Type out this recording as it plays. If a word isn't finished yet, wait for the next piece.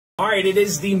All right, it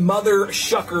is the Mother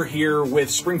Shucker here with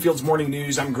Springfield's Morning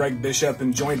News. I'm Greg Bishop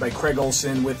and joined by Craig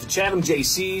Olson with the Chatham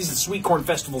JCs. The Sweet Corn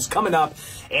Festival's coming up,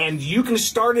 and you can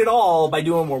start it all by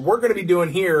doing what we're going to be doing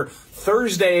here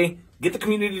Thursday. Get the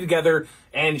community together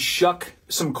and shuck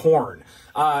some corn.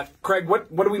 Craig, what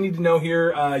do we need to know here?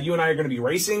 You and I are going to be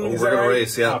racing. We're going to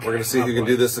race, yeah. Okay. We're going to see who can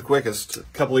do this the quickest. A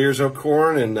couple of years of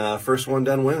corn, and first one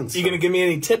done wins. Are you going to give me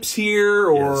any tips here?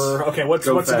 Or yes. Okay, what's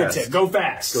a good tip? Go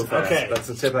fast. Go fast. Okay. That's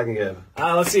the tip I can give.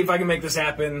 Let's see if I can make this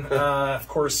happen. Of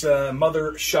course,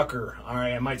 Mother Shucker. All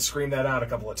right, I might scream that out a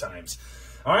couple of times.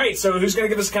 All right, so who's going to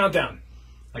give us a countdown?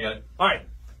 I got it. All right.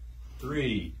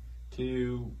 3,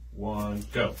 2, 1,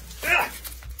 go.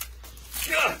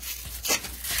 Oh.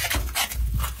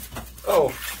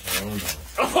 Oh, no.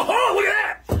 Oh, look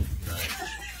at that!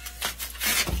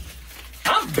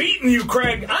 I'm beating you,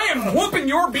 Craig. I am whooping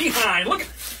your behind. Look.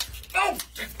 Oh.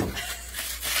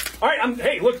 All right.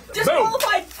 Hey, look.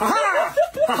 Disqualified. Ha-ha!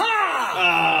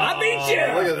 Ha-ha! I beat you.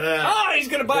 Look at that. Oh, he's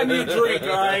going to buy me a drink. All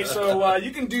right. So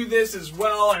you can do this as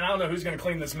well. And I don't know who's going to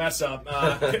clean this mess up.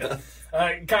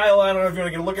 Kyle, I don't know if you want to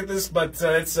get a look at this, but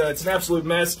it's an absolute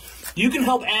mess. You can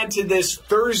help add to this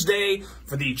Thursday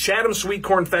for the Chatham Sweet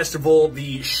Corn Festival.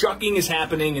 The shucking is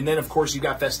happening, and then, of course, you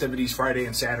got festivities Friday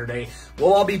and Saturday.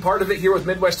 We'll all be part of it here with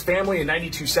Midwest Family and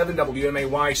 92.7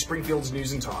 WMAY, Springfield's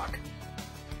News and Talk.